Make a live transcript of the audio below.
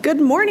Good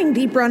morning,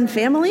 Deep Run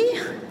family.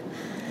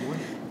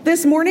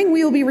 This morning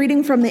we will be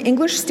reading from the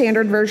English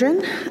Standard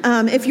Version.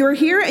 If you're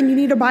here and you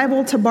need a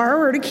Bible to borrow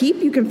or to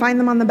keep, you can find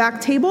them on the back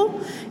table.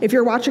 If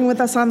you're watching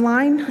with us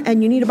online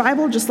and you need a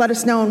Bible, just let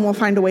us know and we'll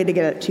find a way to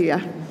get it to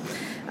you.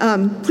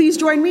 Please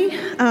join me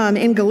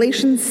in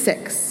Galatians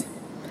 6.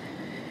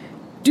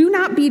 Do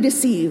not be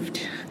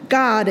deceived.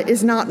 God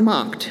is not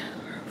mocked.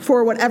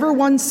 For whatever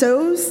one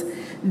sows,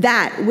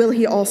 that will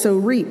he also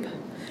reap.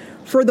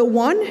 For the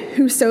one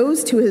who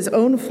sows to his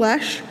own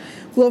flesh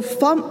will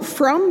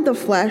from the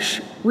flesh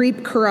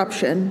reap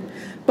corruption,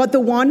 but the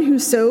one who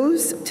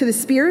sows to the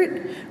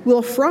Spirit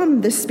will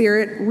from the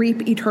Spirit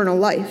reap eternal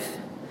life.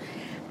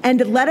 And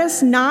let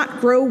us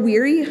not grow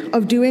weary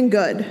of doing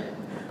good,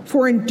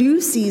 for in due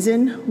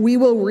season we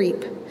will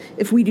reap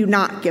if we do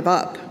not give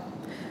up.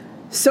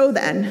 So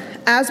then,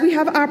 as we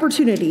have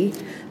opportunity,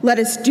 let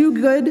us do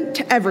good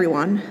to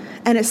everyone,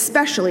 and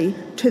especially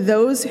to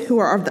those who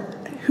are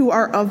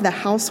of the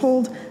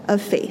household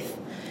of faith.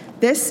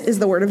 This is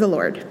the word of the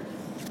Lord.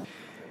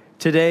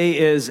 Today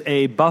is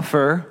a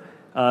buffer,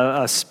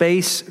 a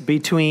space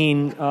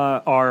between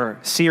our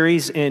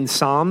series in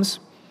Psalms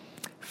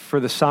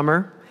for the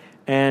summer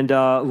and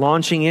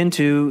launching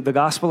into the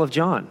Gospel of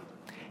John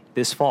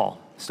this fall,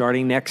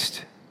 starting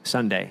next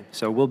Sunday.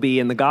 So we'll be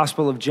in the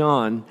Gospel of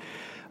John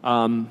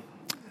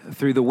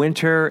through the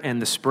winter and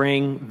the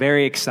spring.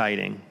 Very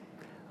exciting.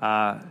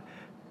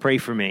 Pray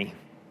for me.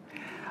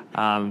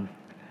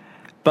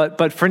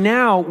 But for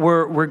now,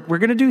 we're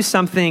going to do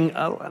something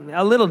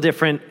a little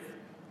different.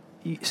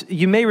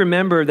 You may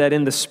remember that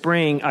in the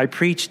spring, I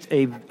preached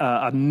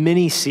a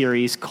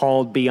mini-series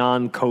called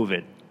Beyond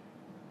COVID.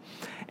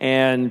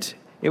 And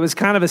it was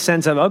kind of a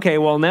sense of, okay,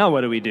 well, now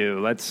what do we do?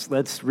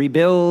 Let's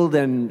rebuild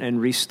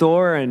and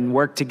restore and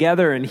work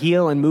together and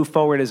heal and move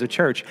forward as a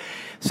church.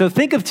 So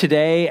think of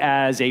today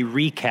as a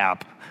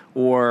recap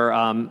or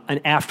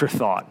an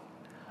afterthought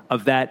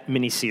of that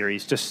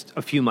mini-series just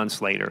a few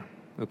months later.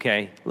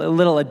 Okay, a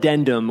little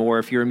addendum, or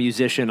if you're a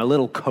musician, a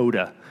little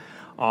coda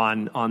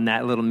on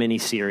that little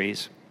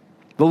mini-series.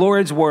 The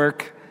Lord's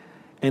work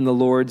and the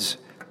Lord's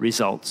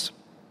results.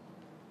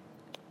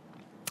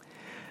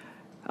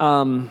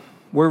 We're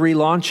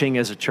relaunching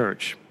as a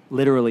church.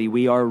 Literally,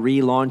 we are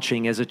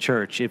relaunching as a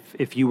church.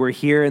 If you were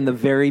here in the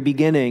very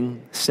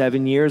beginning,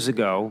 7 years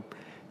ago,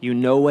 you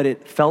know what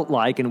it felt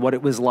like and what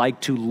it was like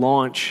to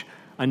launch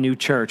a new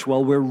church.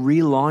 Well, we're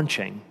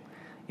relaunching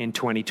in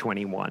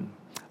 2021.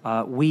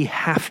 We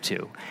have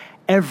to.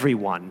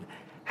 Everyone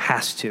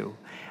has to.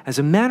 As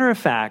a matter of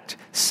fact,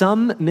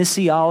 some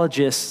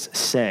missiologists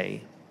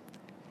say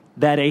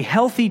that a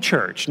healthy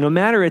church, no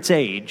matter its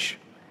age,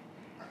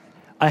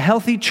 a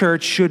healthy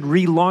church should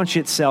relaunch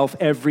itself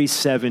every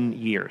 7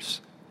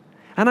 years.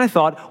 And I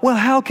thought, well,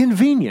 how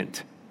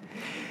convenient.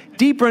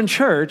 Deep Run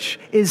Church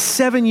is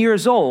 7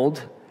 years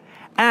old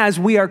as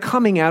we are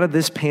coming out of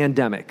this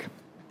pandemic.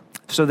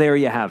 So there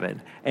you have it.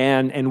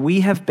 And we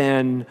have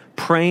been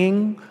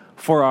praying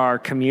for our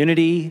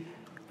community,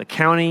 the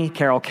county,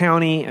 Carroll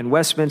County, and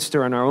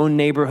Westminster, and our own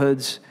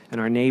neighborhoods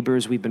and our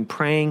neighbors. We've been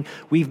praying.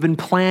 We've been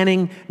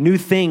planning new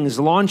things,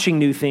 launching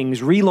new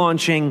things,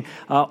 relaunching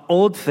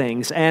old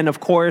things. And of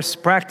course,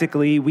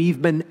 practically,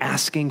 we've been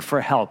asking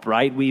for help,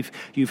 right?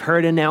 You've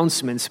heard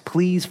announcements.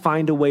 Please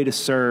find a way to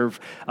serve.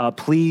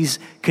 Please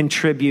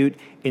contribute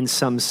in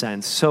some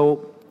sense.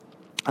 So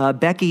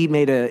Becky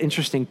made an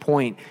interesting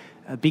point.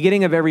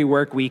 Beginning of every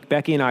work week,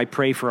 Becky and I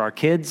pray for our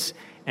kids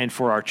and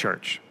for our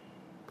church.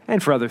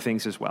 And for other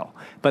things as well.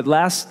 But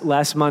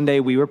last Monday,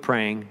 we were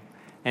praying,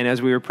 and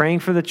as we were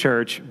praying for the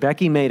church,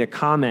 Becky made a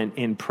comment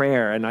in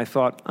prayer, and I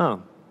thought,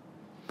 oh,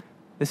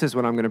 this is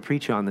what I'm going to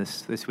preach on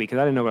this week, because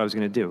I didn't know what I was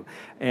going to do.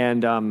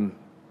 And,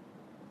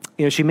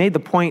 she made the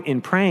point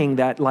in praying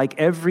that like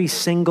every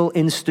single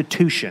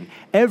institution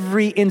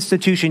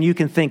you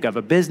can think of,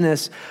 a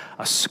business,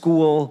 a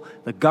school,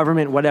 the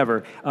government,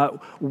 whatever,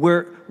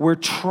 we're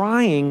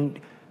trying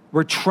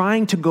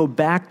to go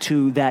back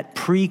to that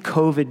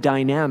pre-COVID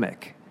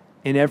dynamic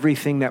in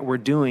everything that we're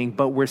doing,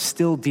 but we're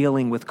still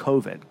dealing with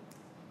COVID,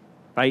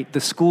 right? The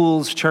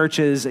schools,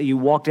 churches, you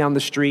walk down the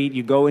street,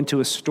 you go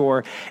into a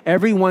store,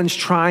 everyone's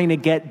trying to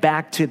get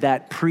back to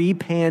that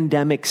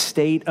pre-pandemic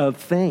state of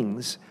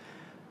things,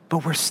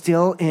 but we're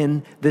still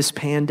in this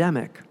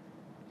pandemic,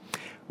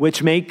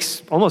 which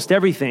makes almost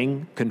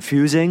everything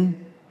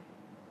confusing,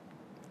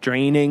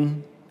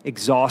 draining,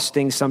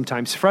 exhausting,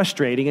 sometimes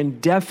frustrating, and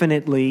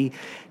definitely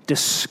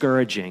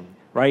discouraging,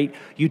 right?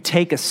 You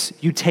take a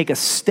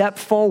step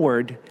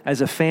forward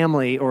as a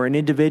family or an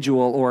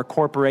individual or a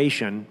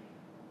corporation,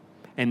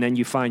 and then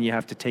you find you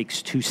have to take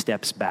 2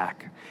 steps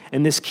back.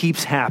 And this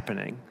keeps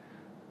happening.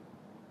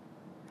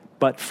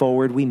 But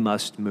forward we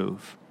must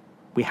move.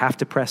 We have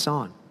to press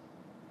on.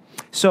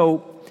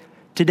 So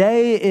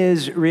today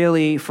is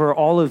really for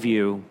all of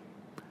you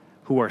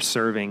who are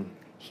serving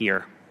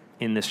here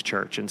in this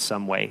church in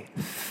some way.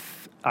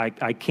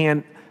 I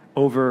can't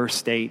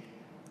overstate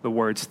the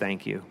words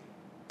thank you.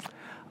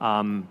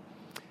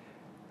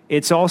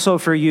 It's also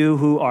for you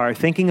who are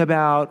thinking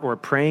about or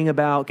praying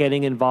about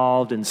getting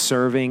involved and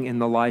serving in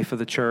the life of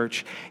the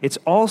church. It's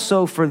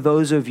also for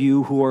those of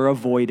you who are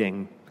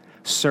avoiding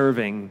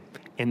serving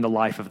in the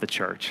life of the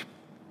church.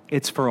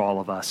 It's for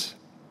all of us.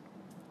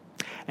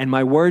 And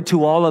my word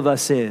to all of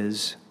us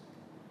is,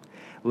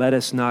 let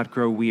us not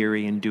grow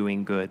weary in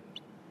doing good.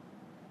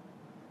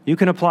 You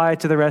can apply it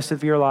to the rest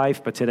of your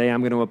life, but today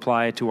I'm going to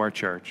apply it to our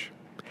church.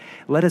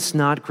 Let us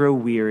not grow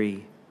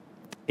weary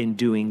in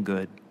doing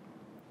good.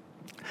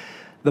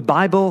 The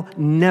Bible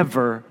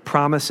never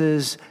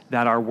promises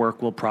that our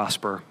work will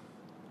prosper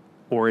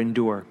or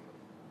endure.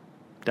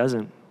 It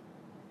doesn't.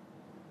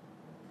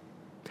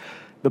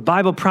 The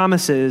Bible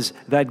promises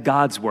that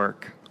God's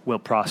work will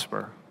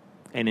prosper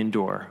and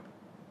endure.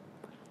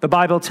 The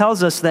Bible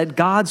tells us that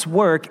God's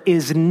work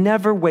is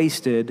never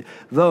wasted,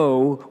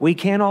 though we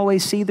can't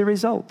always see the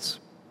results.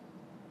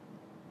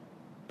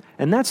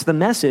 And that's the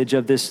message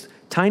of this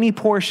tiny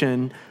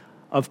portion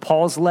of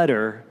Paul's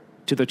letter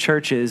to the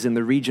churches in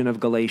the region of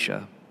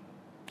Galatia.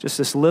 Just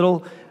this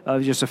little,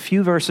 just a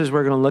few verses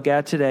we're going to look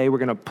at today. We're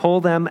going to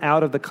pull them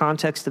out of the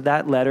context of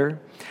that letter,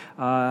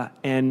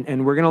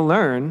 and we're going to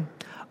learn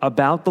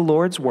about the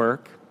Lord's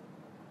work,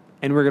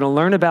 and we're going to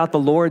learn about the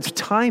Lord's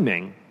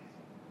timing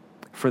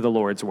for the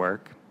Lord's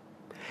work,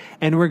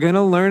 and we're going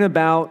to learn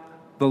about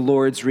the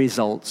Lord's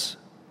results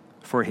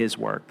for his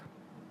work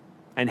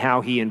and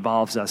how he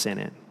involves us in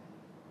it.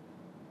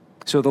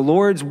 So the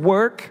Lord's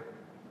work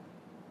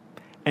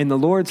and the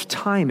Lord's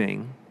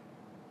timing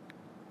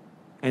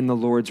and the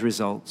Lord's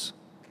results.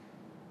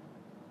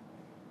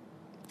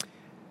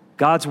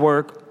 God's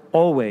work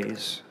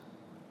always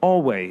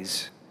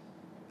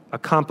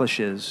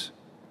accomplishes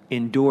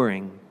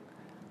enduring,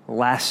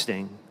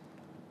 lasting,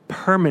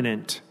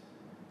 permanent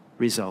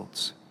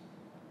results.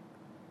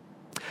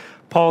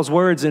 Paul's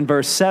words in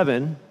verse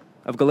 7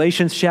 of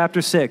Galatians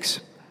chapter 6,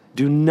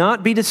 do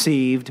not be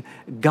deceived,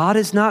 God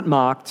is not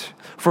mocked,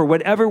 for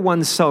whatever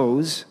one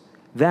sows,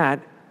 that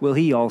will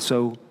he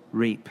also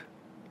reap.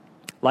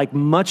 Like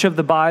much of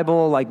the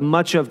Bible, like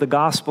much of the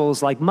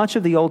Gospels, like much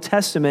of the Old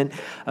Testament,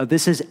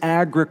 this is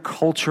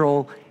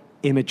agricultural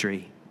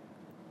imagery.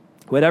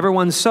 Whatever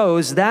one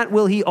sows, that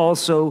will he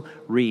also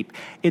reap.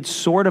 It's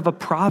sort of a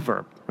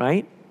proverb,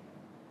 right?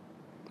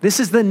 This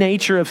is the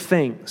nature of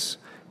things,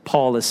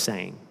 Paul is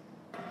saying.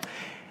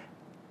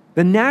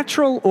 The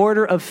natural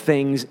order of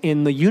things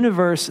in the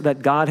universe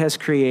that God has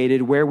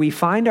created, where we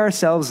find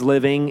ourselves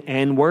living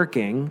and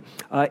working,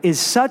 is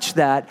such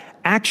that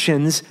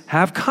actions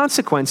have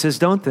consequences,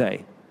 don't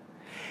they?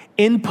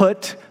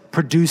 Input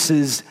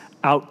produces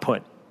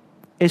output.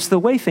 It's the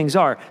way things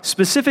are.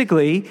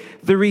 Specifically,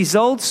 the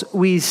results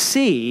we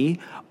see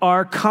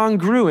are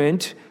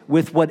congruent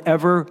with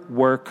whatever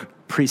work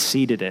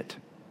preceded it.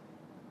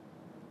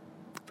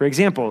 For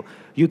example,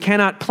 you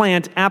cannot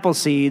plant apple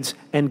seeds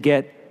and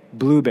get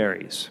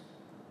blueberries.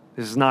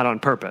 This is not on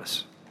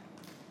purpose.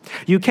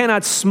 You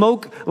cannot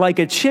smoke like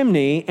a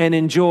chimney and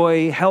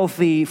enjoy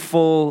healthy,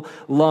 full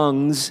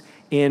lungs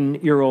in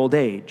your old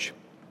age.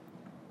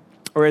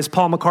 Or as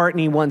Paul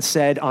McCartney once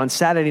said on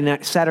Saturday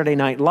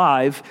Night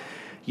Live,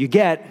 you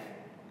get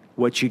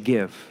what you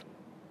give.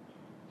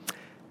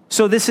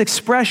 So this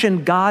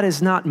expression, God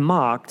is not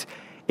mocked,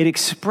 it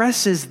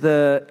expresses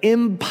the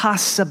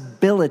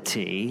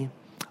impossibility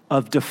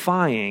of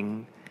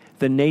defying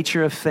the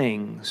nature of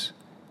things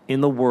in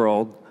the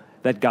world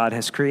that God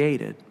has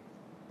created.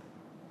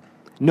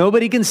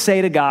 Nobody can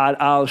say to God,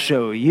 I'll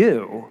show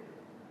you.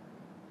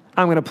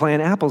 I'm going to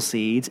plant apple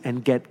seeds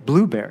and get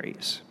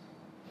blueberries.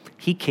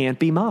 He can't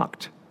be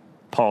mocked,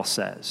 Paul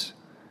says.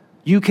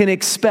 You can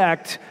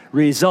expect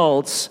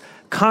results,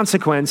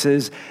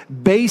 consequences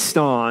based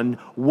on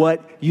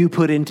what you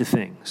put into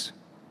things.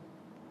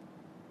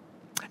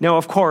 Now,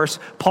 of course,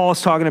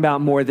 Paul's talking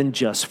about more than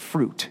just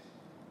fruit.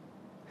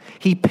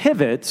 He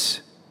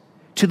pivots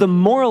to the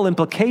moral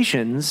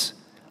implications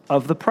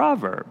of the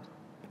proverb.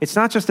 It's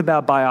not just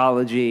about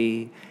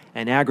biology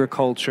and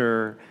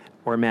agriculture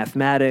or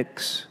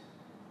mathematics.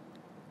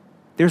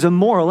 There's a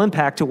moral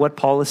impact to what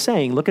Paul is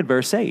saying. Look at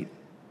verse 8.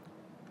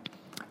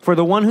 For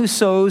the one who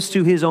sows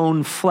to his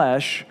own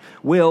flesh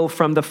will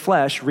from the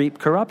flesh reap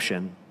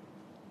corruption.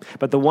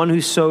 But the one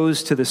who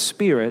sows to the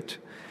Spirit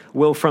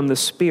will from the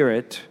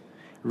Spirit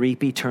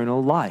reap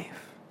eternal life.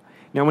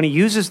 Now, when he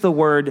uses the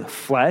word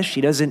flesh,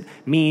 he doesn't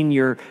mean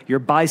your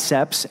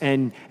biceps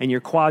and your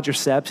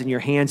quadriceps and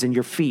your hands and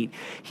your feet.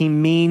 He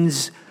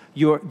means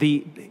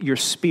your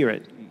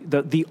spirit,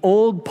 the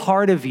old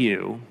part of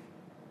you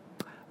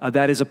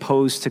that is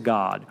opposed to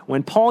God.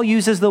 When Paul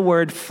uses the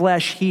word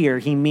flesh here,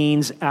 he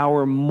means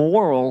our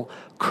moral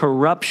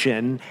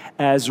corruption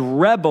as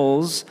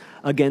rebels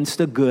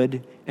against a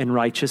good and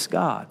righteous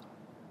God.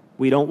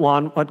 We don't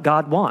want what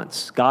God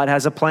wants. God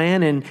has a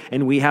plan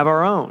and we have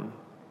our own.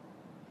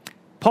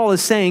 Paul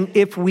is saying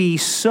if we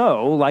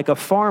sow like a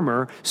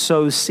farmer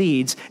sows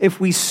seeds,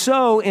 if we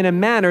sow in a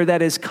manner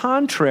that is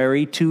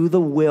contrary to the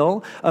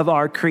will of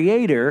our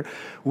Creator,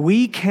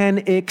 we can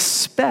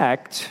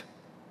expect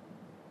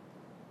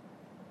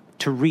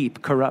to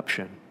reap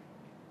corruption.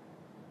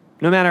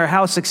 No matter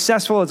how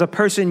successful as a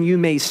person you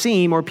may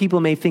seem or people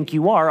may think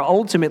you are,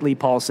 ultimately,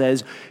 Paul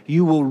says,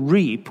 you will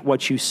reap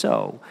what you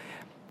sow.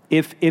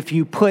 If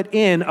you put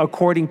in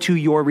according to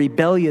your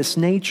rebellious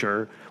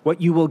nature,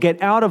 what you will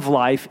get out of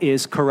life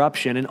is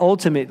corruption. And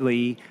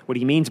ultimately, what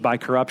he means by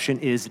corruption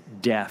is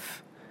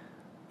death,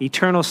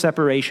 eternal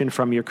separation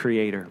from your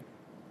Creator.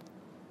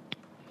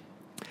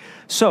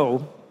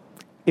 So,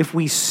 if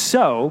we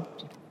sow,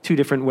 two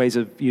different ways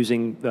of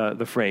using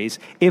the phrase,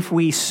 if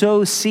we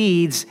sow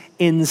seeds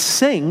in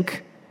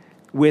sync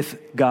with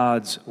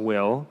God's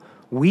will,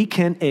 we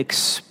can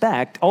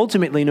expect,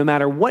 ultimately, no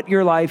matter what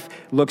your life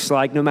looks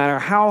like, no matter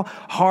how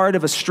hard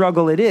of a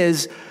struggle it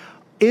is,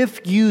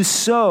 if you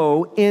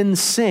sow in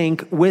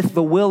sync with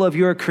the will of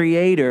your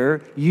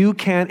Creator, you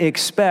can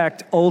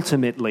expect,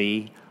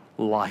 ultimately,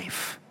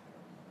 life.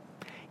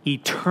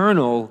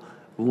 Eternal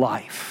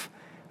life.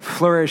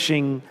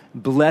 Flourishing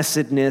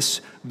blessedness,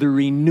 the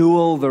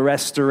renewal, the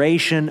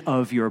restoration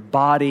of your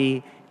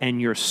body and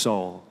your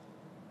soul.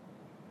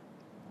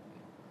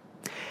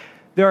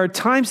 There are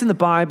times in the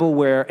Bible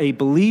where a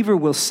believer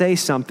will say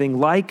something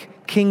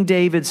like King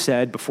David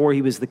said before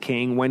he was the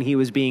king, when he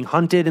was being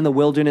hunted in the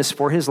wilderness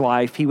for his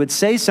life. He would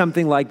say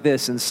something like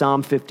this in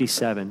Psalm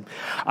 57.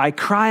 I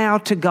cry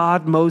out to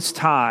God Most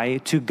High,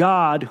 to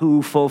God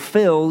who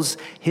fulfills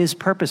his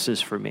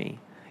purposes for me.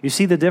 You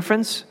see the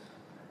difference?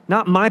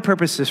 Not my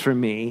purposes for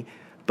me,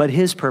 but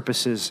his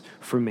purposes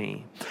for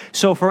me.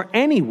 So for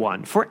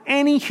anyone, for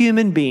any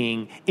human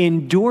being,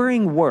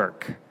 enduring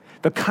work,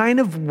 the kind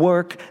of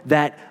work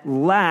that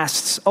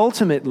lasts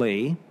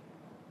ultimately,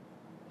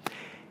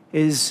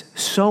 is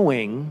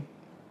sowing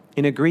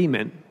in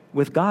agreement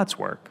with God's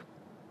work.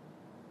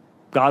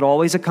 God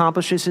always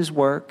accomplishes his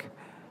work.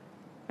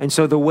 And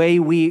so the way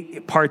we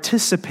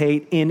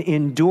participate in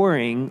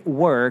enduring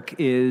work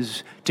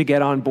is to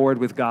get on board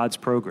with God's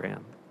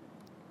program.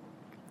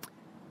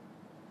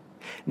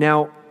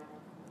 Now,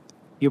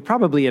 you're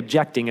probably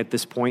objecting at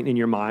this point in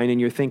your mind, and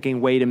you're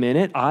thinking, wait a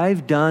minute,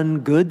 I've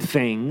done good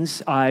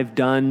things, I've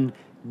done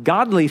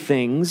godly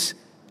things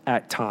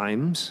at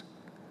times,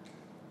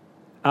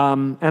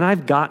 and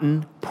I've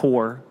gotten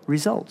poor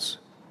results.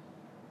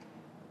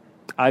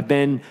 I've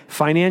been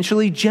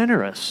financially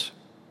generous,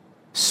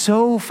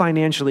 so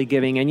financially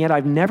giving, and yet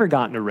I've never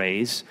gotten a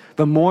raise.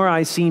 The more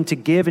I seem to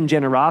give in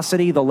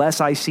generosity, the less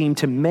I seem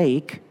to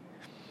make.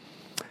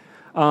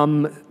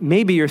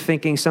 Maybe you're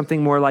thinking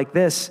something more like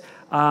this.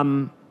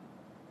 I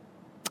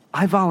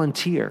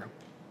volunteer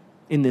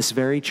in this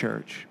very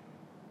church,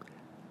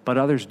 but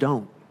others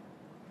don't.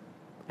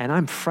 And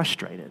I'm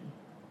frustrated.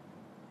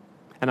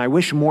 And I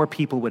wish more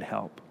people would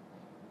help.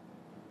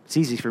 It's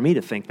easy for me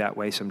to think that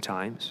way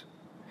sometimes.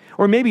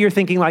 Or maybe you're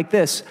thinking like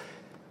this.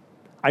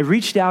 I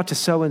reached out to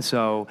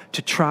so-and-so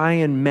to try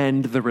and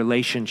mend the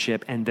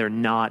relationship, and they're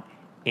not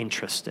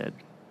interested.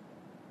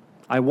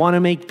 I want to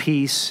make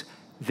peace.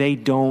 They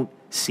don't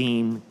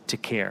seem to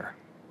care.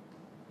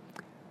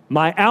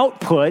 My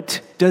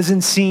output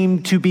doesn't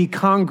seem to be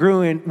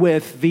congruent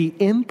with the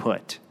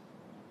input.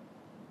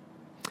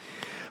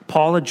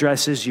 Paul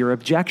addresses your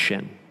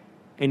objection,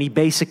 and he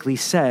basically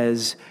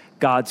says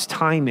God's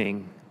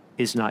timing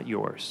is not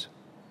yours.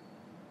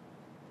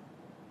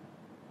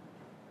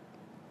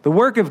 The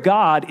work of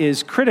God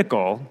is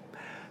critical,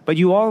 but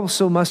you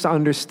also must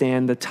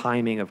understand the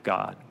timing of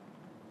God.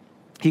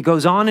 He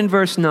goes on in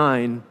verse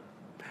 9,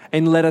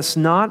 and let us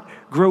not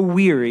grow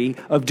weary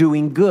of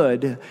doing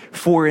good,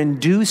 for in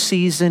due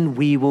season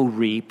we will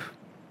reap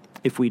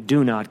if we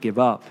do not give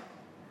up.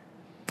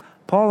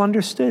 Paul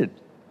understood.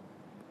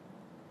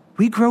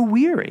 We grow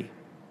weary.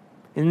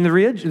 And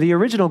the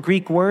original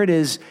Greek word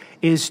is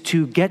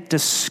to get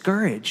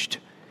discouraged,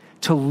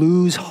 to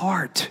lose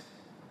heart,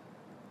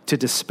 to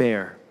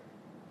despair.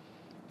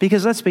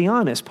 Because let's be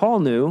honest, Paul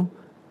knew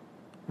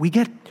we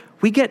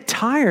get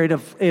tired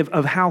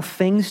of how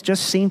things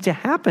just seem to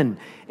happen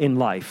in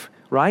life,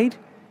 right?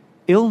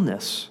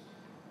 Illness,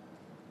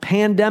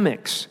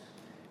 pandemics,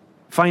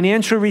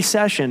 financial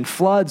recession,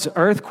 floods,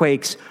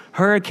 earthquakes,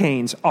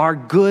 hurricanes. Our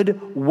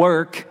good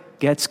work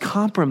gets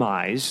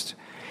compromised.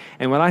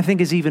 And what I think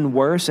is even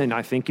worse, and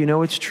I think you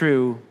know it's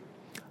true,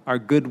 our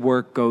good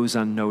work goes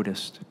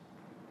unnoticed.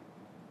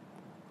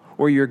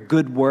 Or your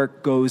good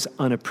work goes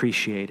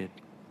unappreciated.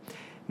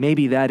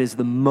 Maybe that is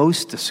the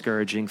most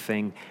discouraging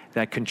thing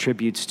that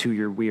contributes to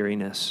your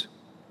weariness.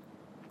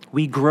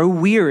 We grow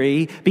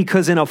weary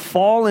because in a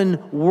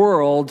fallen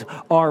world,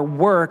 our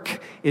work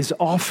is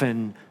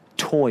often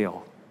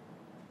toil.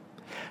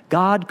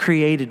 God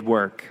created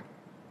work,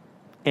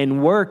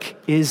 and work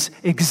is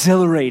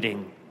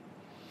exhilarating.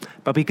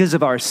 But because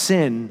of our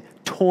sin,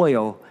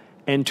 toil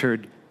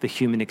entered the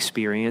human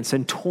experience,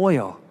 and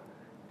toil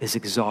is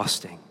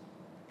exhausting.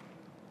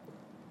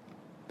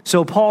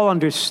 So Paul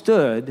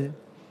understood,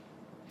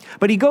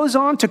 but he goes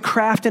on to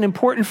craft an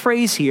important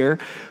phrase here,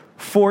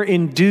 for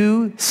in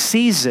due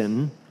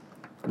season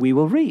we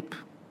will reap.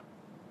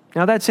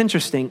 Now that's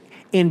interesting.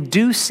 In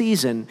due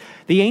season,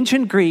 the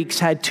ancient Greeks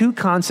had two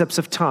concepts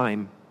of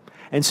time,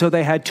 and so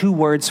they had two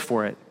words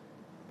for it.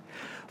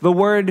 The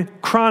word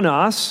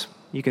chronos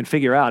you can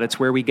figure out it's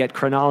where we get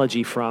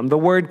chronology from. The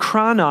word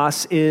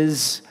chronos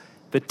is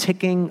the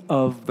ticking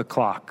of the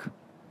clock.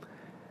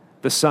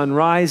 The sun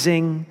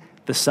rising,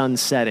 the sun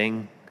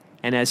setting,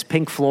 and as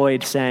Pink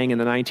Floyd sang in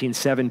the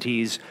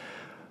 1970s,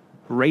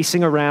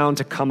 racing around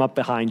to come up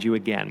behind you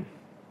again.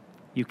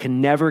 You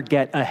can never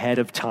get ahead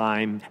of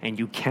time, and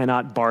you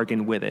cannot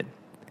bargain with it.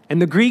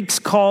 And the Greeks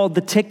called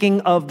the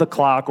ticking of the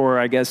clock, or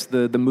I guess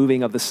the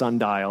moving of the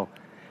sundial,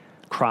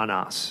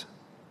 chronos.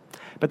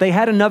 But they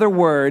had another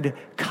word,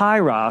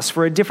 kairos,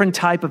 for a different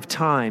type of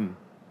time,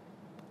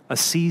 a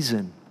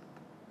season,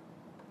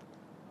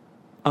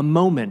 a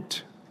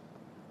moment.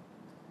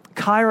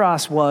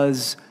 Kairos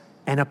was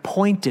an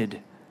appointed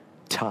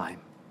time,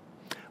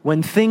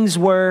 when things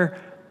were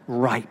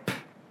ripe.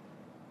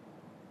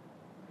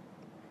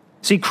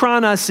 See,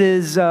 chronos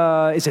is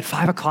it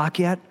 5 o'clock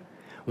yet?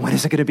 When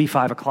is it going to be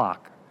 5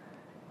 o'clock?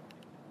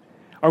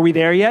 Are we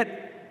there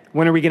yet?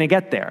 When are we going to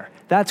get there?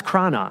 That's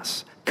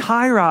chronos.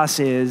 Kairos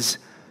is,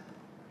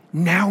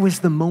 now is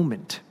the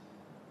moment.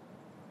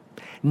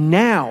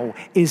 Now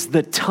is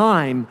the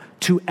time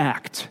to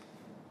act.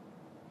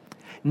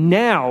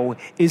 Now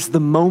is the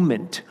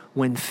moment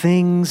when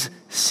things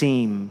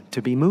seem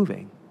to be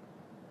moving,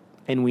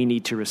 and we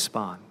need to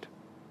respond.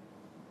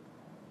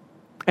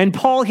 And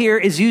Paul here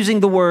is using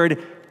the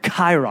word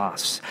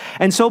kairos.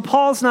 And so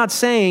Paul's not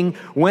saying,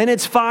 when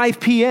it's 5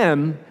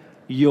 p.m.,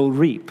 you'll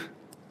reap.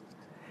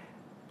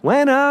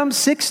 When I'm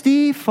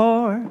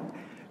 64,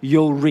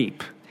 you'll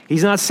reap.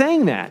 He's not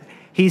saying that.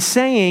 He's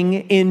saying,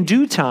 in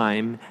due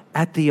time,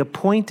 at the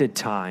appointed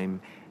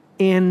time,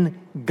 in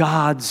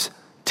God's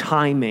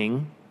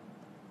timing,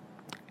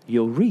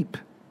 you'll reap.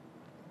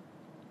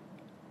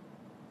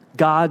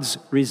 God's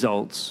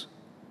results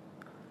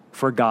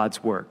for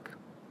God's work.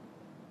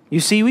 You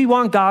see, we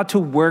want God to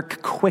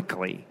work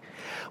quickly.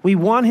 We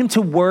want him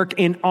to work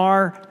in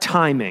our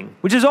timing,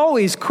 which is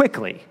always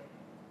quickly.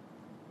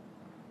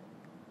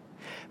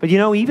 But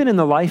even in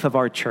the life of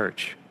our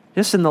church,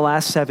 just in the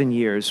last 7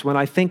 years, when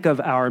I think of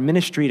our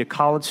ministry to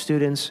college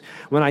students,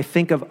 when I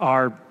think of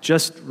our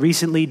just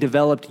recently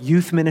developed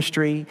youth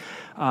ministry,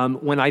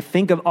 when I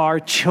think of our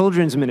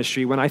children's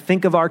ministry, when I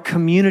think of our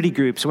community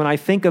groups, when I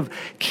think of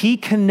key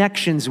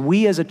connections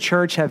we as a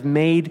church have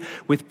made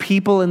with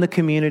people in the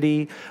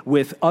community,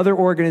 with other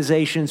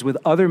organizations, with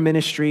other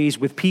ministries,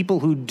 with people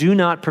who do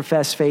not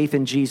profess faith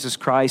in Jesus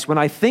Christ, when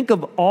I think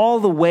of all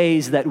the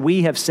ways that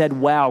we have said,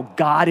 wow,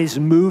 God is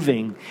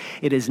moving,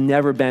 it has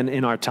never been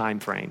in our time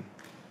frame.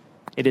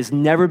 It has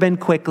never been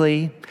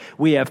quickly.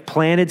 We have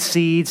planted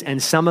seeds, and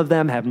some of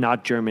them have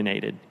not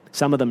germinated.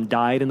 Some of them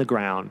died in the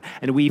ground.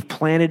 And we've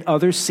planted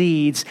other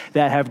seeds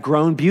that have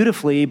grown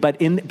beautifully, but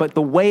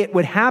the way it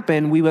would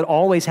happen, we would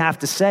always have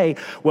to say,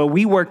 well,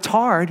 we worked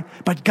hard,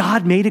 but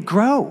God made it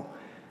grow.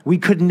 We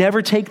could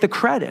never take the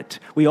credit.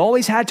 We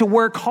always had to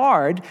work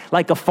hard,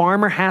 like a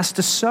farmer has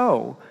to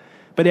sow.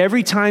 But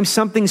every time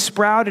something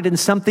sprouted and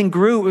something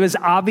grew, it was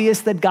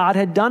obvious that God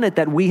had done it,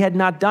 that we had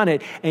not done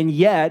it. And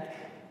yet,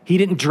 he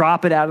didn't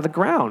drop it out of the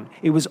ground.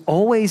 It was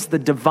always the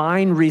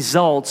divine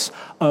results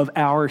of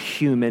our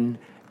human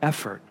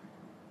effort.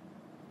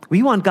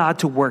 We want God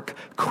to work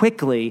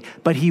quickly,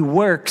 but he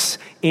works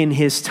in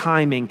his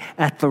timing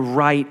at the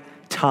right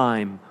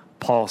time,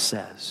 Paul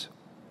says.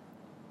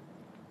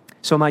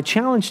 So my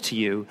challenge to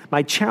you,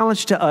 my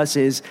challenge to us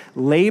is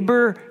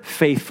labor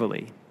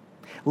faithfully.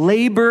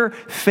 Labor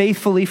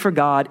faithfully for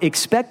God,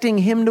 expecting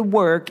him to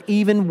work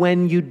even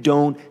when you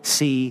don't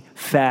see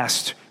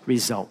fast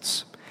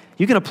results.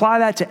 You can apply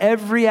that to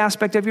every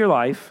aspect of your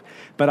life,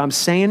 but I'm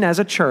saying as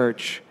a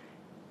church,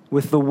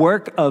 with the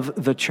work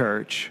of the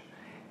church,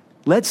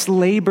 let's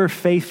labor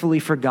faithfully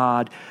for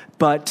God,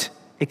 but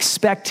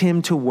expect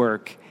him to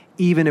work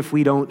even if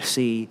we don't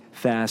see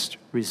fast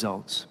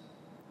results.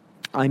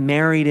 I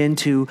married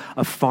into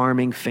a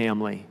farming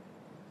family.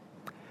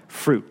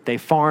 Fruit. They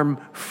farm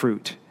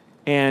fruit.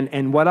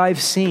 And what I've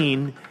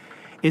seen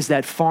is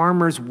that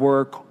farmers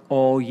work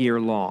all year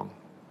long.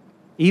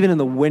 Even in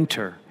the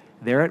winter,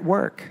 they're at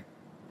work.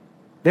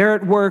 They're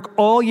at work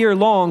all year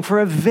long for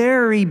a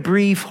very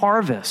brief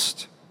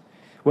harvest.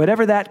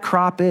 Whatever that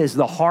crop is,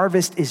 the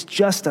harvest is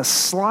just a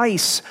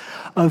slice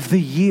of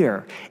the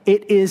year.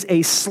 It is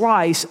a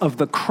slice of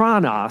the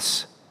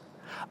chronos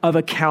of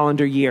a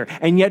calendar year.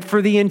 And yet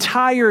for the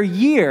entire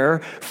year,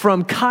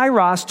 from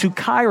kairos to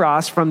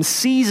kairos, from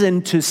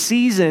season to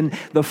season,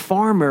 the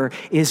farmer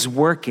is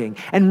working.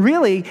 And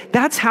really,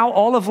 that's how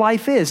all of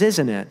life is,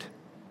 isn't it?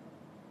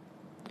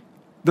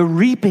 The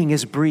reaping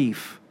is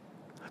brief.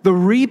 The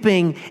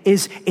reaping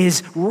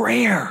is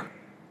rare.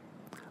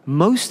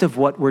 Most of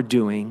what we're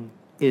doing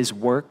is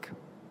work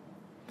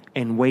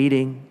and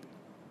waiting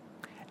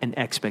and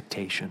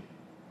expectation.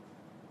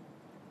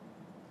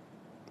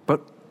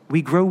 But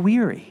we grow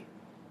weary.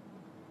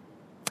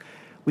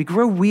 We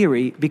grow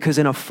weary because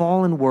in a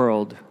fallen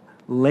world,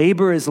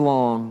 labor is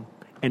long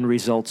and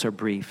results are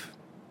brief.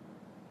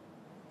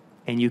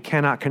 And you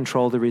cannot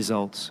control the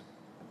results.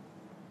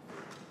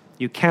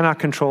 You cannot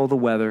control the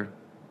weather.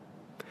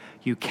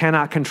 You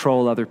cannot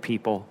control other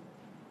people.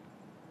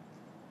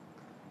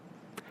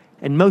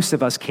 And most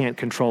of us can't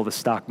control the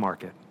stock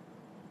market.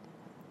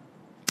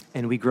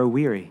 And we grow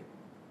weary.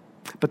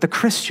 But the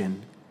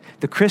Christian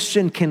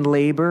can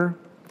labor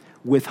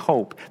with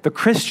hope. The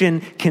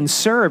Christian can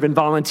serve and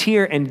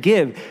volunteer and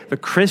give. The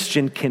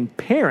Christian can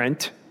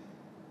parent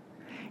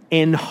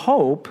in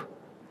hope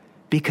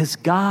because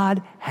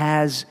God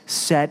has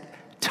set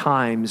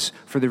times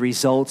for the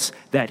results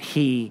that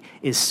he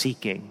is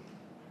seeking.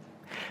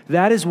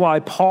 That is why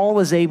Paul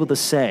was able to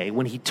say,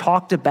 when he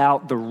talked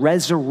about the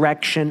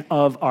resurrection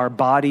of our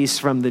bodies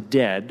from the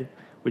dead,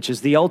 which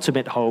is the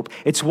ultimate hope,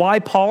 it's why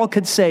Paul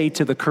could say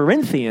to the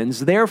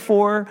Corinthians,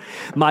 therefore,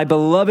 my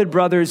beloved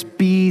brothers,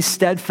 be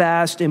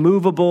steadfast,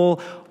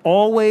 immovable,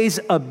 always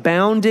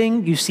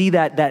abounding. You see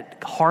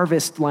that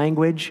harvest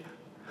language?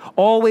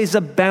 Always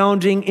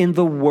abounding in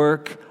the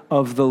work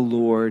of the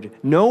Lord,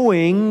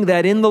 knowing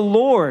that in the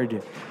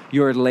Lord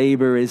your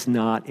labor is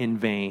not in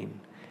vain.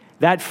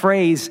 That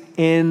phrase,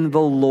 in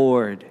the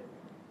Lord,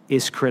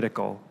 is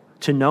critical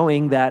to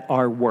knowing that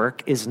our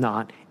work is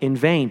not in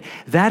vain.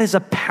 That is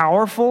a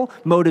powerful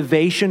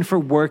motivation for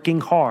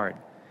working hard.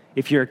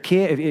 If you're a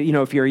kid,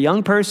 if you're a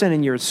young person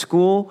and you're at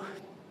school,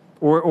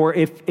 or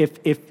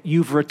if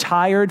you've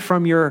retired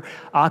from your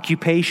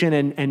occupation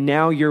and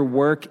now your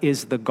work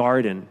is the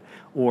garden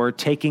or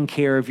taking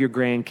care of your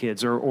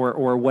grandkids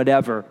or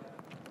whatever,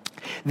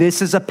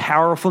 this is a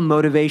powerful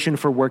motivation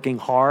for working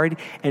hard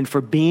and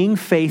for being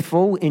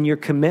faithful in your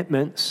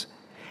commitments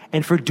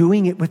and for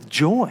doing it with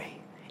joy.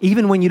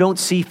 Even when you don't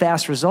see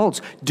fast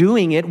results,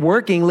 doing it,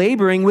 working,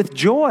 laboring with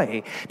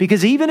joy.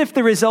 Because even if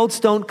the results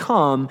don't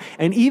come,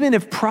 and even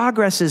if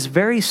progress is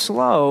very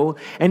slow,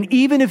 and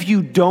even if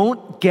you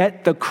don't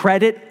get the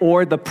credit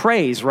or the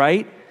praise,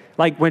 right?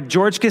 Like when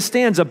George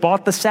Costanza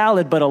bought the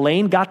salad, but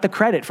Elaine got the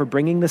credit for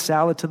bringing the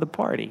salad to the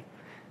party.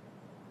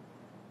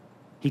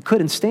 He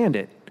couldn't stand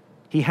it.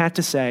 He had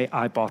to say,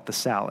 I bought the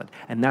salad.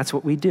 And that's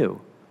what we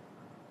do.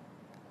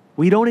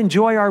 We don't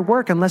enjoy our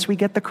work unless we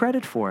get the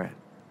credit for it.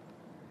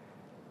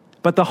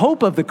 But the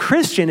hope of the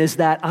Christian is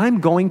that I'm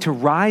going to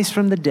rise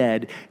from the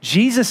dead.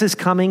 Jesus is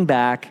coming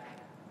back,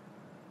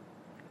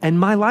 and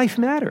my life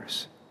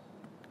matters.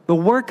 The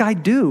work I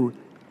do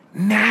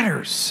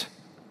matters.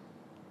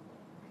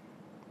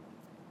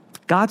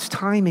 God's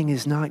timing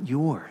is not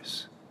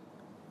yours.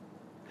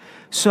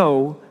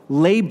 So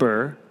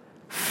labor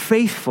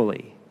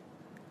faithfully,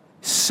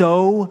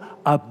 sow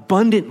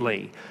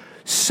abundantly,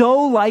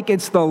 sow like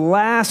it's the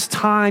last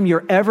time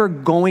you're ever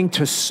going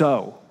to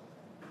sow.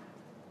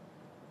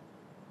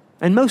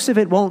 And most of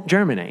it won't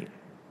germinate,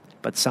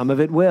 but some of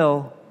it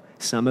will.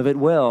 Some of it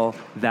will.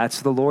 That's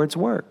the Lord's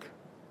work,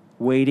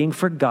 waiting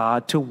for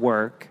God to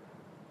work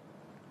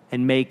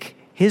and make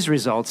his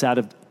results out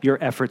of your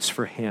efforts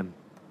for him.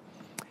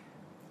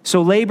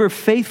 So labor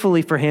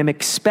faithfully for him,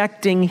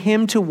 expecting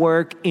him to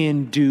work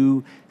in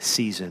due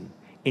season,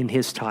 in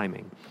his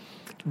timing.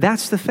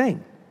 That's the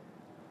thing.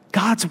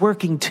 God's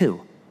working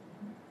too.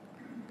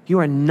 You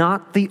are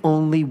not the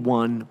only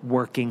one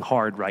working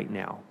hard right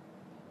now.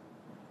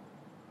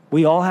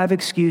 We all have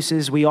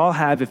excuses. We all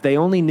have, if they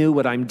only knew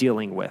what I'm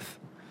dealing with.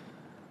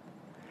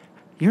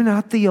 You're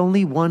not the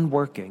only one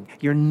working.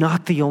 You're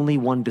not the only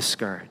one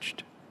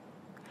discouraged.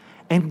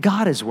 And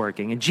God is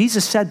working. And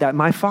Jesus said that,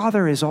 my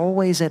Father is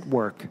always at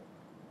work.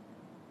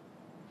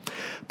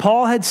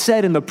 Paul had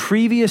said in the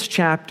previous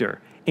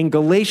chapter, in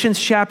Galatians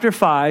chapter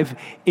 5,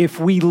 if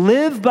we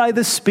live by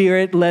the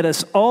Spirit, let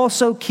us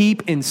also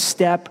keep in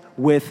step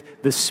with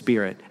the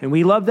Spirit. And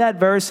we love that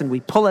verse and we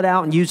pull it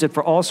out and use it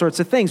for all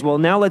sorts of things. Well,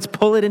 now let's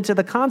pull it into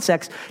the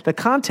context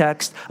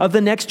of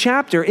the next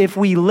chapter. If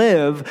we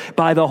live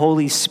by the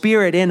Holy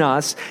Spirit in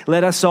us,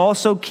 let us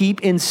also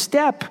keep in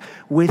step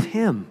with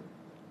him.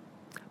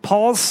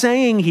 Paul's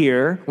saying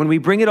here, when we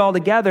bring it all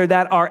together,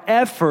 that our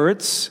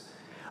efforts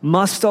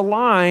must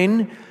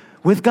align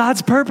with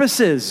God's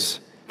purposes.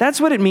 That's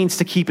what it means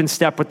to keep in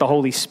step with the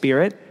Holy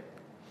Spirit.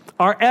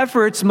 Our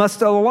efforts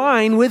must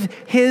align with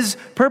his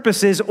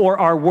purposes or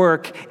our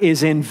work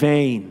is in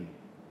vain.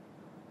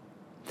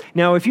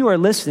 Now, if you are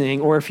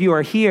listening or if you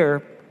are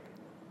here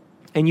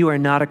and you are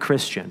not a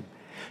Christian,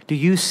 do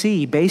you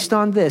see, based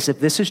on this,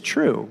 if this is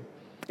true,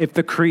 if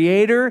the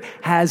Creator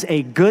has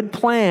a good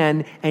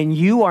plan and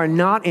you are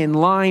not in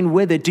line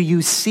with it, do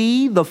you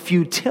see the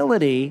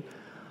futility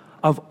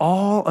of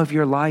all of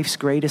your life's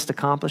greatest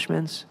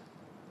accomplishments?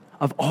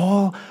 Of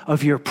all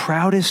of your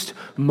proudest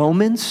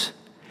moments?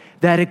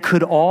 That it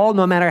could all,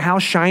 no matter how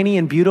shiny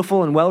and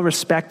beautiful and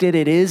well-respected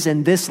it is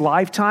in this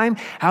lifetime,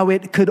 how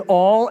it could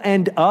all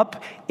end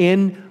up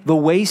in the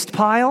waste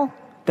pile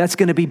that's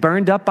going to be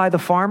burned up by the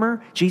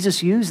farmer?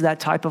 Jesus used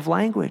that type of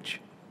language.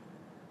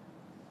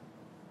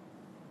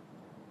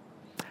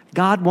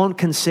 God won't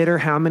consider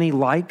how many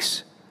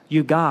likes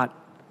you got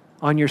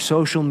on your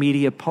social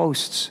media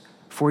posts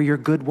for your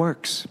good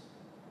works.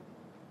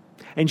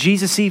 And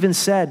Jesus even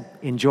said,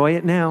 enjoy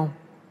it now.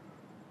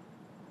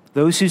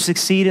 Those who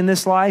succeed in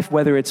this life,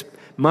 whether it's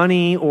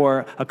money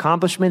or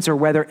accomplishments or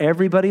whether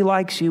everybody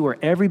likes you or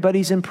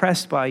everybody's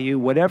impressed by you,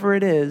 whatever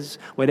it is,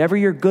 whatever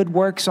your good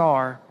works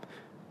are,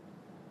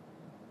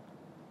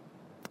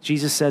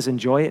 Jesus says,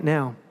 enjoy it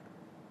now,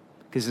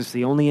 because it's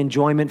the only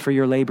enjoyment for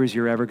your labors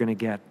you're ever going to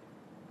get.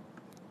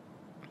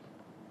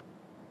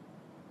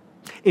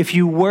 If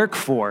you work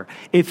for,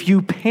 if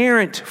you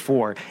parent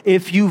for,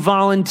 if you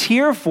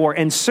volunteer for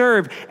and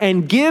serve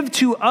and give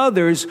to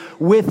others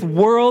with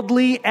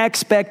worldly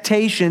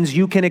expectations,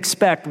 you can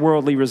expect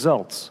worldly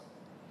results.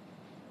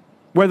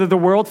 Whether the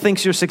world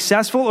thinks you're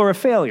successful or a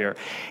failure.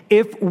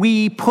 If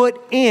we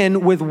put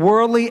in with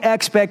worldly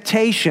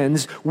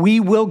expectations, we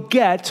will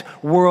get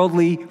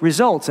worldly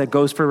results. That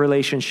goes for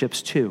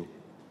relationships too.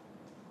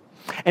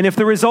 And if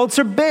the results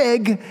are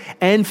big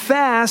and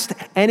fast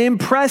and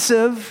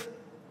impressive,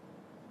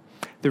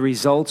 the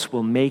results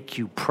will make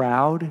you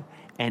proud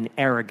and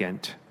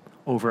arrogant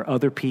over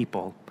other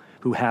people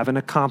who haven't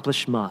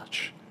accomplished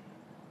much.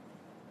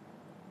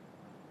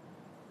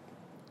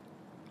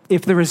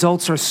 If the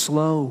results are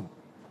slow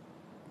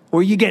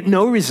or you get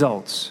no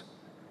results,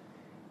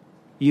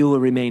 you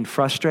will remain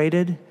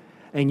frustrated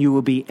and you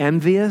will be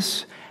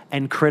envious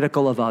and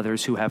critical of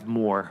others who have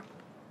more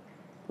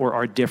or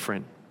are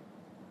different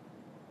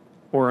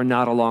or are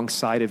not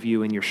alongside of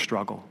you in your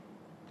struggle.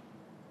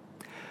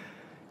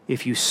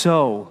 If you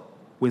sow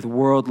with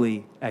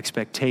worldly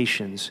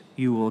expectations,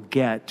 you will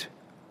get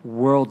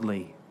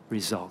worldly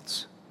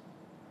results.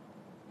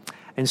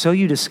 And so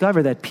you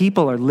discover that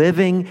people are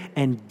living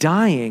and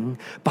dying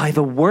by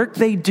the work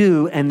they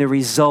do and the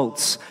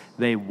results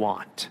they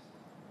want.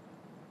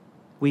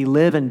 We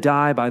live and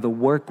die by the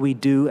work we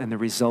do and the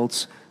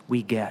results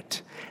we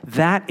get.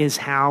 That is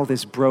how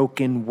this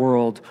broken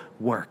world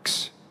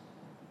works.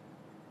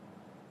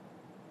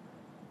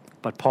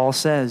 But Paul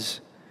says,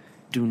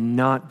 do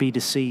not be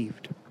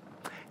deceived.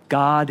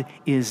 God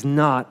is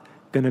not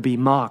going to be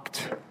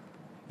mocked.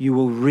 You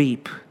will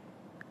reap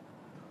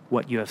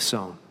what you have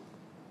sown.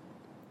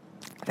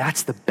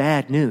 That's the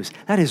bad news.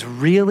 That is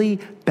really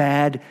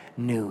bad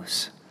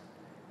news.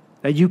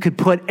 That you could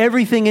put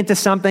everything into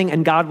something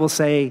and God will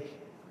say,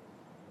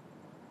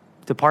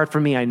 depart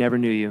from me, I never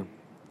knew you.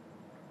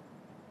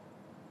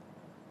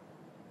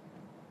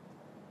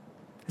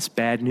 It's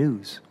bad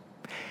news.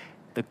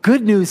 The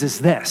good news is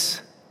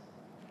this.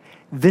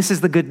 This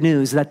is the good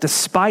news, that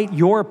despite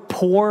your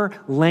poor,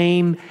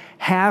 lame,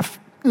 half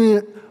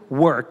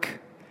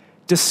work,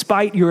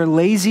 despite your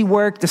lazy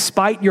work,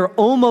 despite your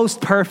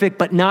almost perfect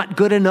but not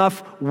good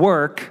enough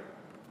work,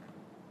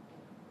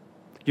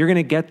 you're going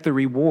to get the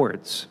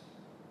rewards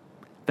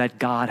that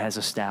God has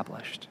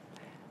established.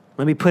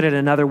 Let me put it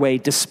another way.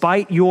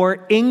 Despite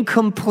your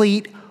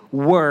incomplete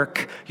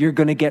work, you're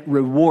going to get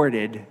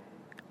rewarded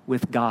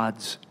with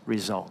God's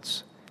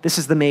results. This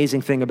is the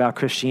amazing thing about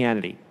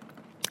Christianity.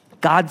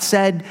 God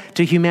said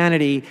to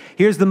humanity,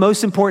 here's the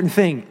most important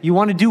thing. You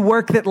want to do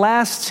work that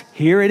lasts?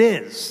 Here it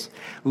is.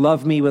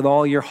 Love me with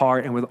all your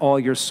heart and with all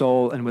your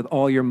soul and with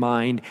all your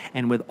mind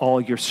and with all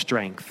your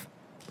strength,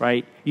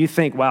 right? You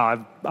think,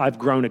 wow, I've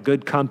grown a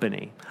good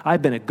company.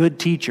 I've been a good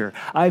teacher.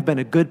 I've been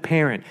a good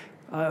parent.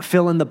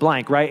 Fill in the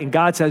blank, right? And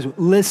God says,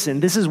 listen,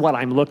 this is what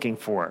I'm looking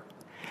for.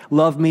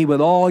 Love me with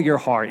all your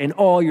heart and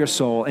all your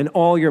soul and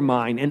all your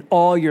mind and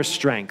all your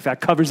strength. That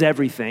covers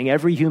everything,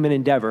 every human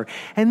endeavor.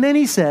 And then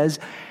he says,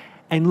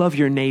 and love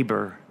your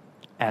neighbor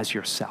as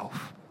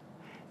yourself.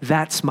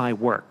 That's my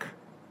work.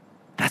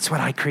 That's what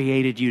I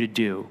created you to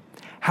do.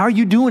 How are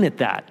you doing at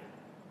that?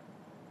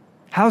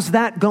 How's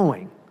that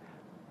going?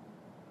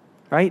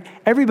 Right?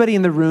 Everybody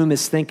in the room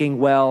is thinking,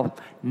 well,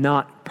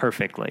 not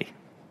perfectly.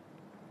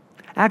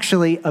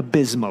 Actually,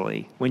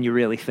 abysmally, when you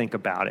really think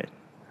about it.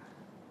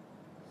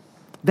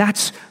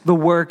 That's the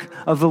work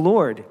of the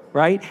Lord,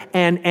 right?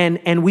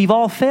 And we've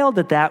all failed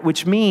at that,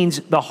 which means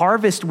the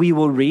harvest we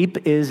will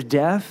reap is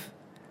death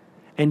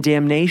and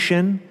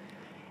damnation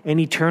and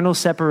eternal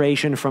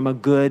separation from a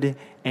good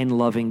and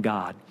loving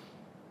God.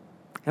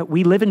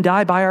 We live and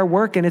die by our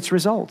work and its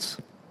results.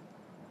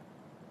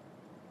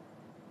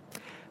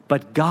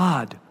 But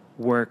God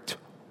worked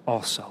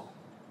also.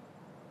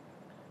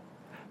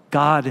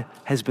 God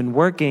has been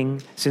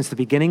working since the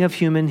beginning of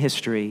human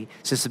history,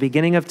 since the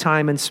beginning of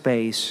time and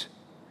space,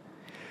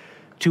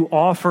 to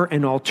offer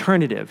an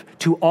alternative,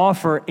 to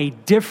offer a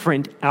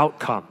different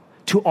outcome,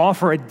 to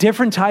offer a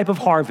different type of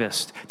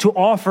harvest, to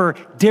offer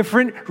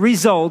different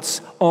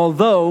results,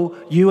 although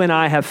you and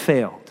I have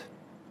failed.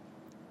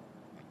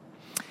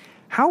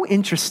 How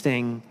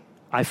interesting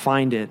I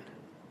find it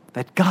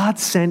that God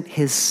sent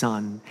his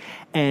son.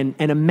 And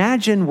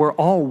imagine we're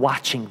all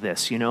watching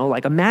this,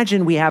 like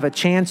imagine we have a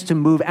chance to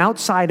move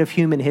outside of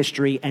human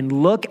history and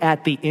look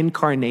at the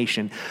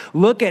incarnation.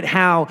 Look at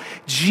how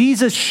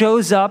Jesus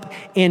shows up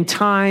in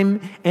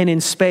time and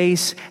in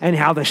space, and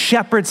how the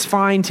shepherds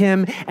find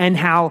him, and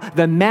how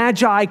the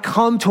magi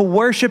come to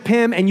worship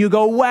him. And you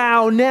go,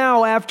 wow,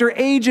 now after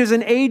ages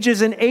and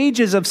ages and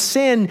ages of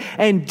sin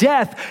and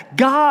death,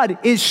 God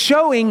is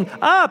showing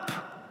up,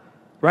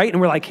 right?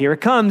 And we're like, here it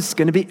comes. It's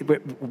going to be,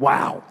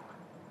 wow.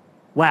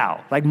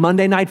 Wow, like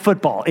Monday Night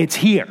Football, it's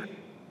here.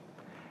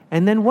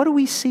 And then what do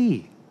we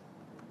see?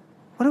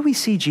 What do we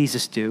see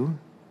Jesus do?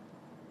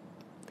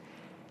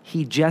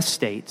 He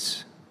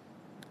gestates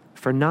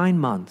for 9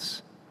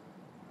 months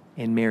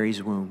in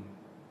Mary's womb.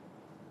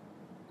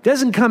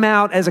 Doesn't come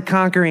out as a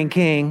conquering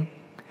king,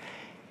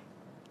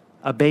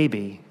 a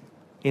baby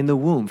in the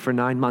womb for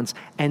 9 months.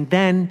 And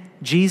then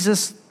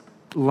Jesus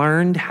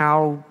learned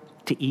how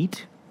to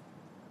eat,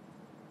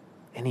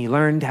 and he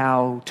learned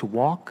how to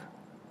walk,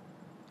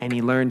 and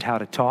he learned how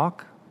to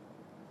talk.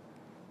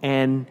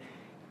 And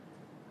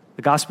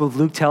the Gospel of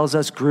Luke tells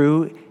us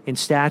grew in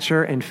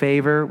stature and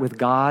favor with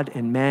God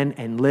and men,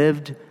 and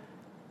lived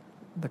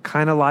the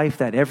kind of life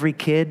that every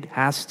kid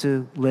has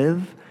to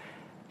live.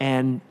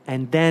 And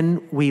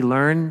then we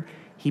learn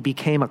he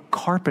became a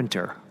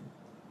carpenter.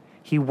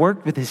 He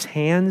worked with his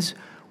hands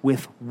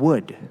with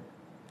wood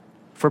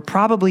for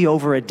probably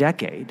over a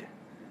decade.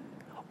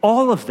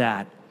 All of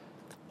that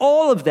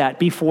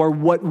before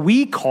what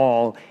we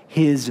call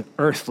his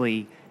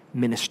earthly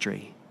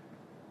ministry,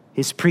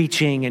 his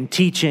preaching and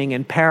teaching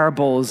and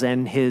parables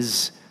and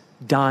his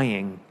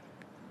dying.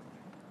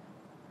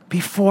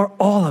 Before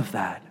all of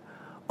that,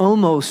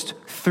 almost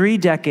 3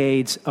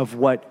 decades of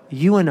what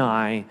you and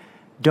I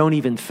don't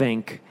even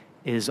think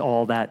is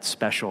all that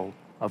special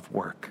of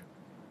work.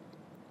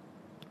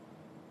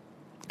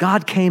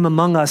 God came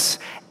among us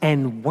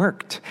and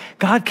worked.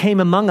 God came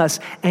among us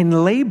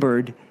and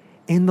labored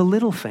in the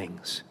little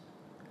things,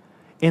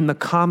 in the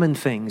common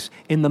things,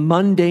 in the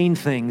mundane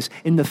things,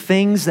 in the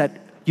things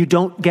that you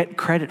don't get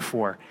credit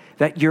for,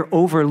 that you're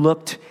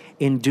overlooked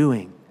in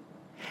doing.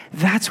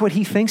 That's what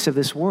he thinks of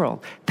this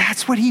world.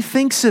 That's what he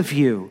thinks of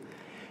you.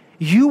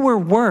 You were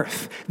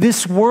worth,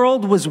 this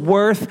world was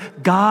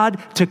worth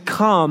God to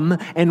come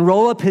and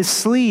roll up his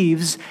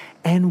sleeves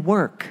and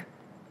work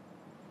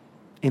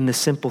in the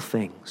simple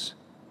things.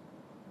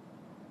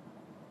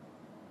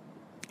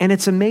 And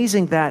it's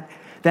amazing that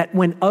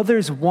when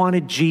others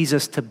wanted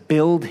Jesus to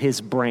build his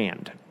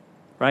brand,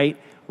 right?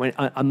 When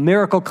a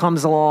miracle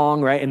comes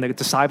along, right? And the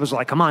disciples are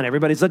like, come on,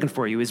 everybody's looking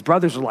for you. His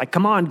brothers are like,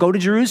 come on, go to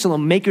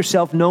Jerusalem, make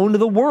yourself known to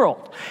the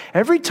world.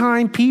 Every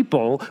time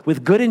people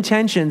with good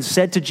intentions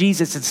said to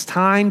Jesus, it's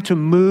time to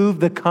move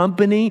the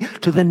company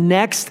to the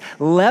next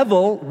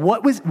level,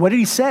 what did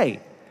he say?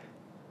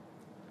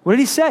 What did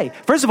he say?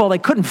 First of all, they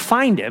couldn't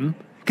find him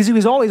because he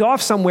was always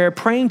off somewhere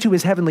praying to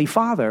his heavenly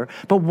Father.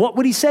 But what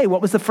would he say?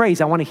 What was the phrase?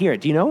 I want to hear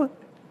it. Do you know it?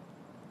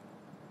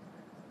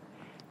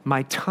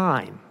 My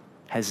time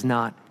has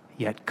not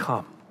yet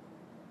come.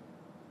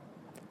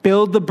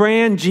 Build the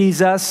brand,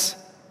 Jesus.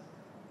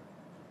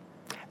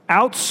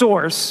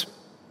 Outsource.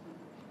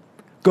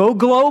 Go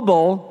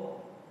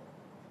global.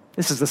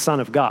 This is the Son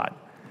of God.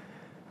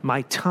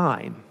 My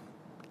time,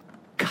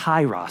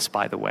 kairos,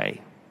 by the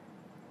way,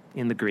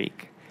 in the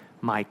Greek,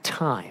 my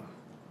time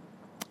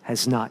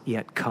has not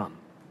yet come.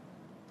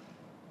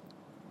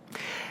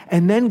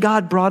 And then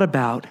God brought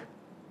about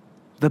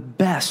the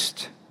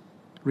best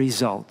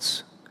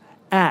results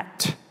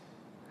at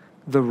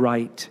the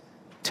right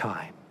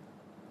time.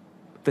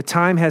 The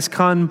time has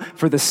come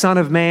for the Son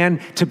of Man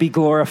to be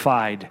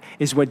glorified,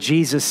 is what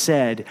Jesus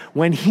said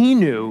when he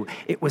knew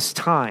it was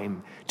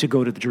time to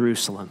go to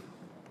Jerusalem,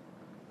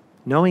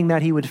 knowing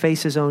that he would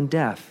face his own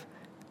death.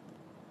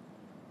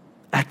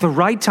 At the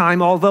right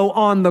time, although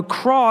on the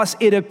cross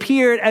it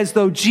appeared as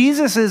though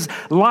Jesus'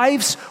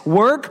 life's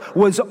work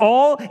was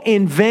all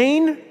in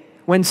vain,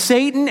 when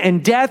Satan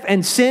and death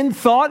and sin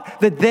thought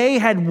that they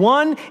had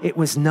won, it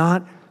was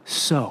not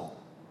so.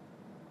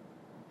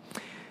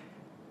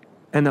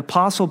 And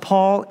Apostle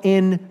Paul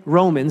in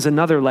Romans,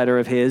 another letter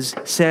of his,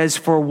 says,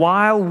 for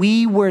while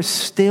we were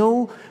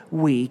still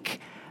weak,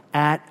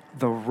 at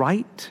the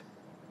right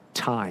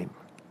time,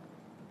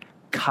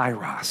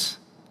 kairos.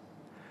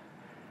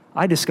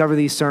 I discover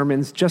these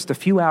sermons just a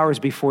few hours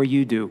before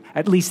you do,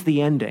 at least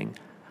the ending.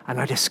 And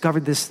I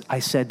discovered this, I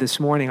said this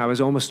morning, I was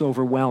almost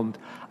overwhelmed.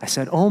 I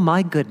said, oh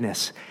my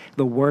goodness,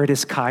 the word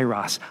is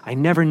kairos. I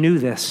never knew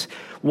this.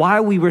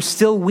 While we were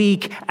still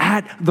weak,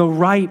 at the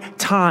right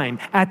time,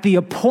 at the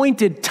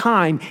appointed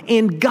time,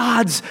 in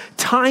God's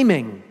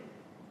timing,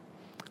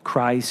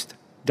 Christ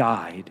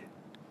died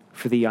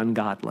for the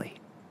ungodly.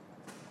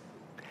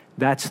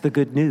 That's the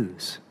good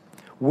news.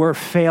 We're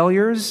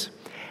failures,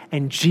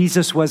 and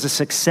Jesus was a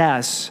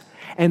success,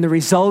 and the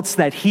results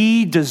that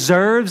he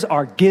deserves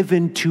are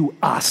given to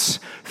us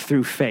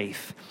through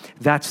faith.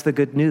 That's the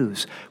good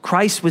news.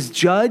 Christ was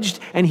judged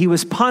and he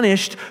was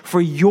punished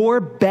for your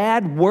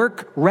bad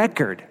work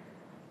record,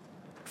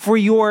 for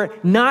your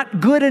not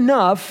good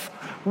enough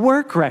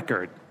work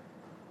record.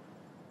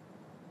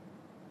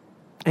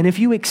 And if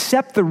you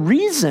accept the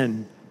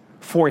reason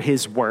for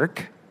his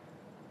work,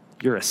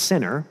 you're a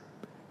sinner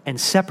and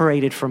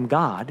separated from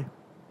God.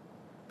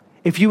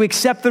 If you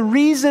accept the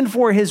reason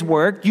for his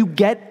work, you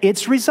get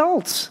its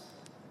results.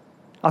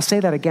 I'll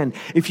say that again.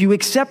 If you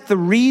accept the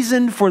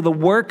reason for the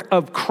work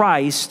of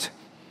Christ,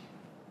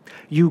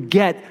 you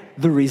get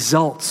the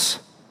results.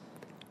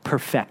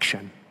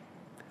 Perfection.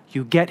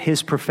 You get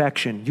his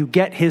perfection. You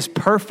get his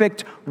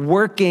perfect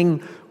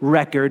working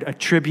record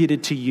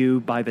attributed to you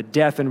by the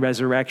death and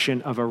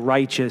resurrection of a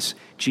righteous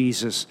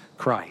Jesus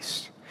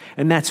Christ.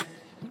 And that's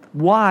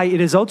why it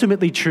is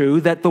ultimately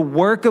true that the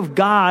work of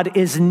God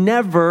is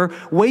never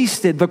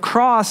wasted. The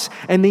cross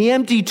and the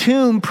empty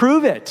tomb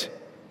prove it.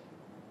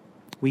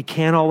 We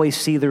can't always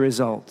see the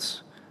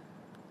results,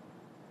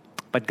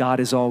 but God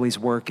is always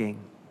working,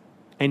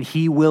 and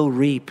he will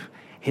reap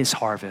his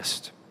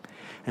harvest.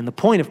 And the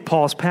point of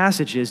Paul's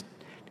passage is,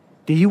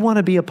 do you want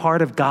to be a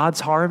part of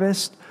God's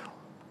harvest?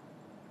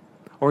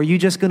 Or are you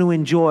just going to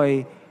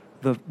enjoy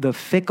the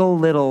fickle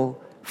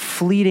little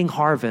fleeting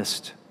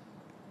harvest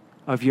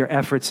of your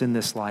efforts in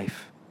this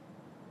life?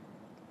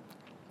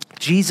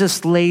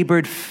 Jesus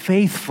labored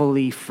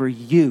faithfully for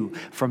you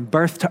from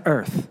birth to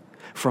earth,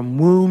 from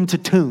womb to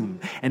tomb,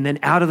 and then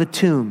out of the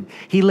tomb.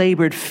 He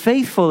labored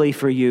faithfully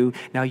for you.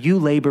 Now you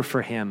labor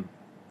for him.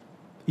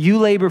 You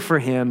labor for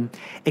him,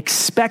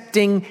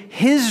 expecting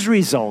his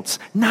results,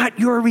 not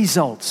your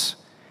results.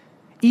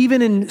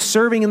 Even in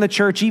serving in the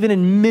church, even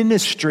in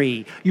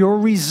ministry, your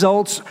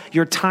results,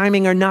 your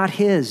timing are not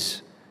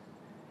his.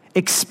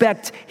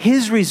 Expect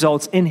his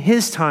results in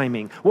his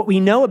timing. What we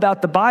know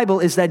about the Bible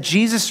is that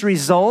Jesus'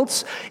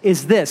 results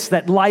is this,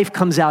 that life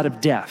comes out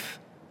of death.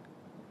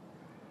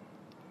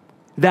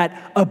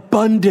 That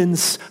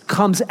abundance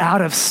comes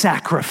out of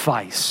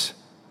sacrifice.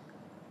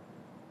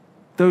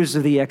 Those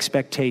are the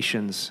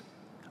expectations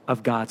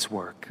of God's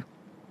work.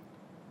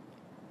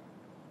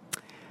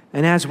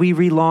 And as we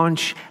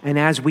relaunch and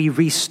as we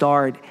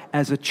restart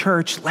as a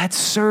church, let's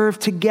serve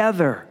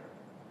together.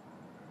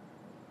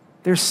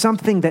 There's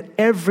something that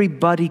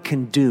everybody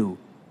can do.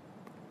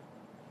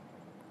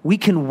 We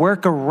can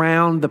work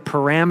around the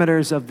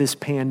parameters of this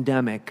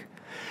pandemic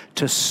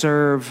to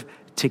serve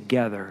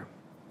together.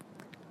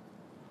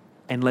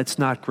 And let's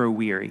not grow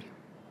weary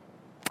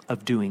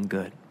of doing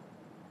good.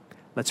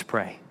 Let's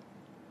pray.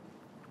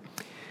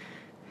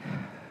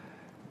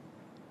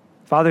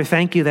 Father,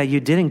 thank you that you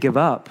didn't give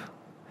up.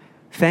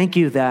 Thank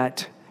you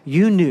that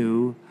you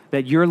knew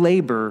that your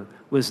labor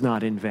was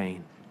not in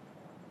vain.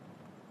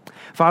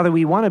 Father,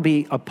 we want to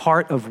be a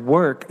part of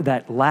work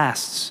that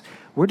lasts.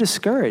 We're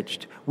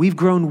discouraged. We've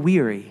grown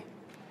weary.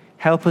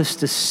 Help us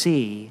to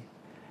see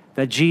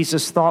that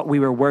Jesus thought we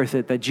were worth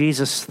it, that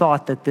Jesus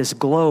thought that this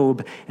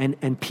globe and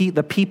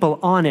the people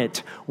on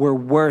it were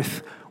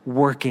worth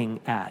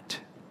working at.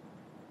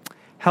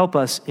 Help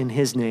us in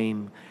his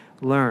name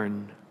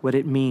learn what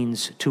it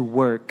means to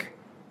work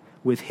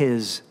with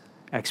his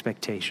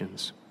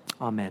expectations.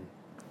 Amen.